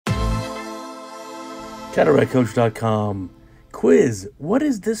CataractCoach.com. Quiz: what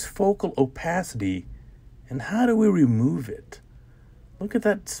is this focal opacity and how do we remove it? Look at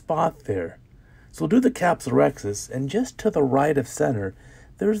that spot there. So we'll do the capsulorhexis, and just to the right of center,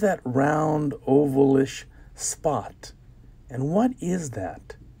 there's that round ovalish spot. And what is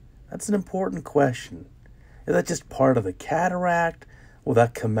that? That's an important question. Is that just part of the cataract? Will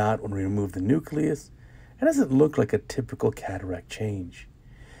that come out when we remove the nucleus? It doesn't look like a typical cataract change.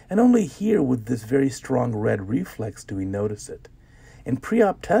 And only here with this very strong red reflex do we notice it. In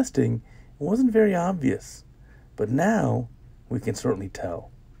pre-op testing, it wasn't very obvious, but now we can certainly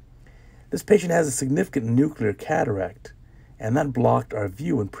tell. This patient has a significant nuclear cataract, and that blocked our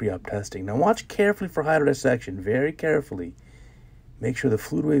view in pre-op testing. Now watch carefully for hydrodissection, very carefully. Make sure the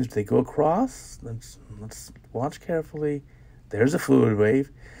fluid waves, they go across. Let's watch carefully. There's a fluid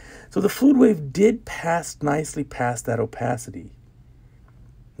wave. So the fluid wave did pass nicely past that opacity.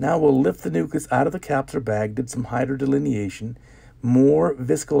 Now we'll lift the nucleus out of the capsular bag, did some hydrodelineation, more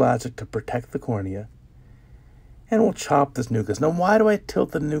viscoelastic to protect the cornea, and we'll chop this nucleus. Now why do I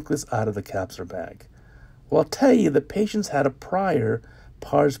tilt the nucleus out of the capsular bag? Well, I'll tell you, the patients had a prior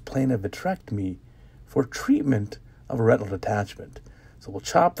pars plana vitrectomy for treatment of a retinal detachment. So we'll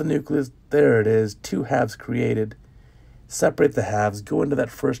chop the nucleus. There it is, two halves created. Separate the halves, go into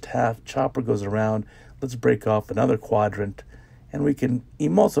that first half, chopper goes around. Let's break off another quadrant, and we can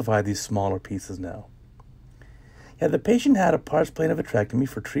emulsify these smaller pieces now. Yeah, the patient had a pars plana vitrectomy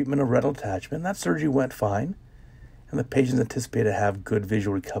for treatment of retinal detachment. That surgery went fine, and the patients anticipated to have good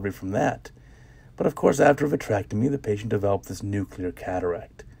visual recovery from that. But of course, after vitrectomy, the patient developed this nuclear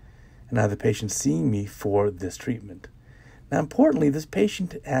cataract. And now the patient's seeing me for this treatment. Now, importantly, this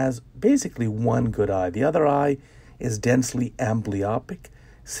patient has basically one good eye. The other eye is densely amblyopic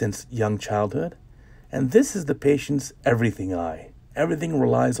since young childhood. And this is the patient's everything eye. Everything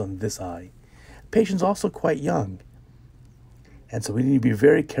relies on this eye. The patient's also quite young. And so we need to be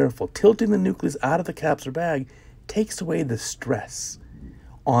very careful. Tilting the nucleus out of the capsular bag takes away the stress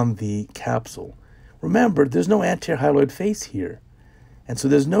on the capsule. Remember, there's no anterior hyaloid face here. And so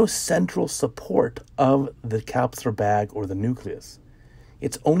there's no central support of the capsular bag or the nucleus.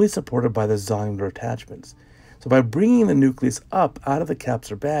 It's only supported by the zonular attachments. So by bringing the nucleus up out of the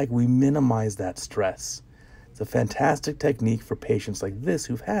capsular bag, we minimize that stress. It's a fantastic technique for patients like this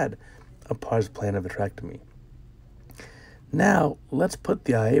who've had a pars plana vitrectomy. Now, let's put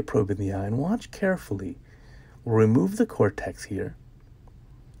the IA probe in the eye and watch carefully. We'll remove the cortex here,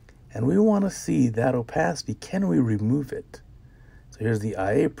 and we want to see that opacity. Can we remove it? So here's the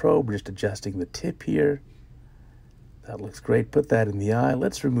IA probe. We're just adjusting the tip here. That looks great. Put that in the eye.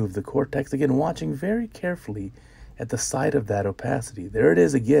 Let's remove the cortex. Again, watching very carefully at the site of that opacity. There it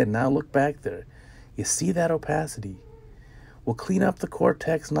is again. Now look back there. You see that opacity. We'll clean up the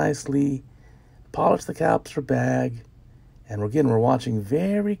cortex nicely, polish the capsular bag, and again, we're watching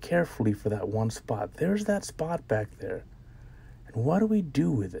very carefully for that one spot. There's that spot back there. And what do we do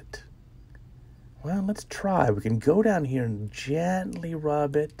with it? Well, let's try. We can go down here and gently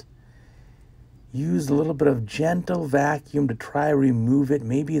rub it. Use a little bit of gentle vacuum to try to remove it.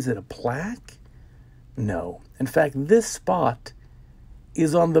 Maybe is it a plaque? No. In fact, this spot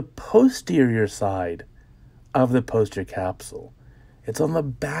is on the posterior side of the posterior capsule. It's on the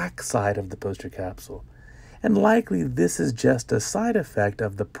back side of the posterior capsule. And likely this is just a side effect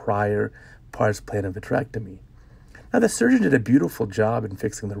of the prior pars plana vitrectomy. Now the surgeon did a beautiful job in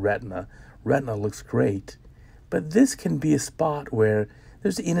fixing the retina. Retina looks great. But this can be a spot where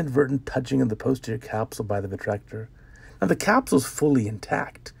there's inadvertent touching of the posterior capsule by the vitrector. Now the capsule's fully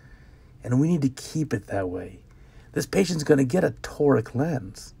intact, and we need to keep it that way. This patient's going to get a toric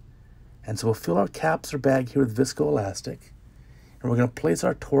lens. And so we'll fill our capsular bag here with viscoelastic, and we're going to place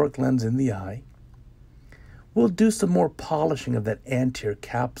our toric lens in the eye. We'll do some more polishing of that anterior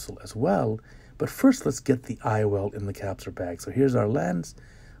capsule as well, but first let's get the IOL in the capsular bag. So here's our lens.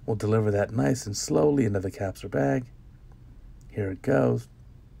 We'll deliver that nice and slowly into the capsular bag. Here it goes.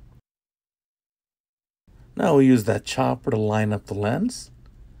 Now we'll use that chopper to line up the lens.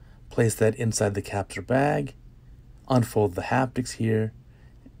 Place that inside the capsular bag. Unfold the haptics here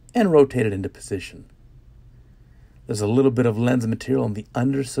and rotate it into position. There's a little bit of lens material on the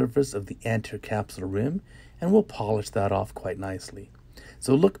undersurface of the anterior capsular rim, and we'll polish that off quite nicely.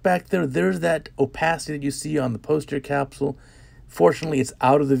 So look back there. There's that opacity that you see on the posterior capsule. Fortunately, it's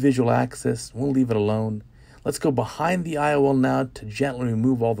out of the visual axis. We'll leave it alone. Let's go behind the IOL now to gently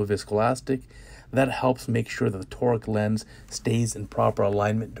remove all the viscoelastic. That helps make sure that the toric lens stays in proper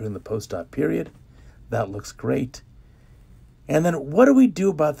alignment during the post-op period. That looks great. And then what do we do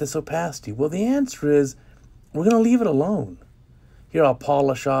about this opacity? Well, the answer is we're going to leave it alone. Here I'll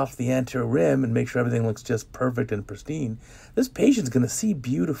polish off the anterior rim and make sure everything looks just perfect and pristine. This patient's going to see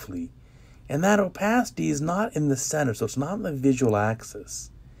beautifully. And that opacity is not in the center, so it's not in the visual axis.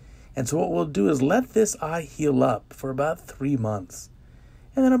 And so what we'll do is let this eye heal up for about 3 months.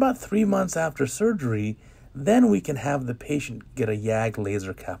 And then about 3 months after surgery, then we can have the patient get a YAG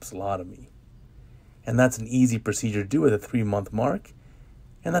laser capsulotomy. And that's an easy procedure to do at the 3-month mark.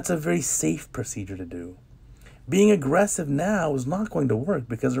 And that's a very safe procedure to do. Being aggressive now is not going to work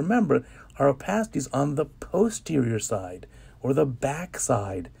because remember, our opacity is on the posterior side or the back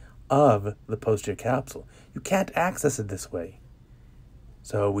side of the posterior capsule. You can't access it this way.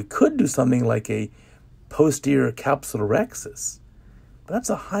 So we could do something like a posterior capsulorhexis, but that's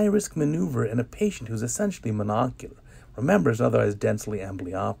a high-risk maneuver in a patient who's essentially monocular. Remember, is otherwise densely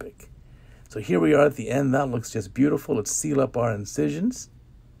amblyopic. So here we are at the end. That looks just beautiful. Let's seal up our incisions.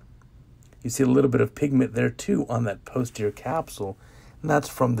 You see a little bit of pigment there too on that posterior capsule, and that's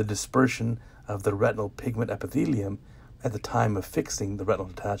from the dispersion of the retinal pigment epithelium at the time of fixing the retinal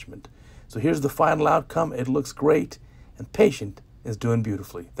detachment. So here's the final outcome. It looks great, and patient is doing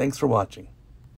beautifully. Thanks for watching.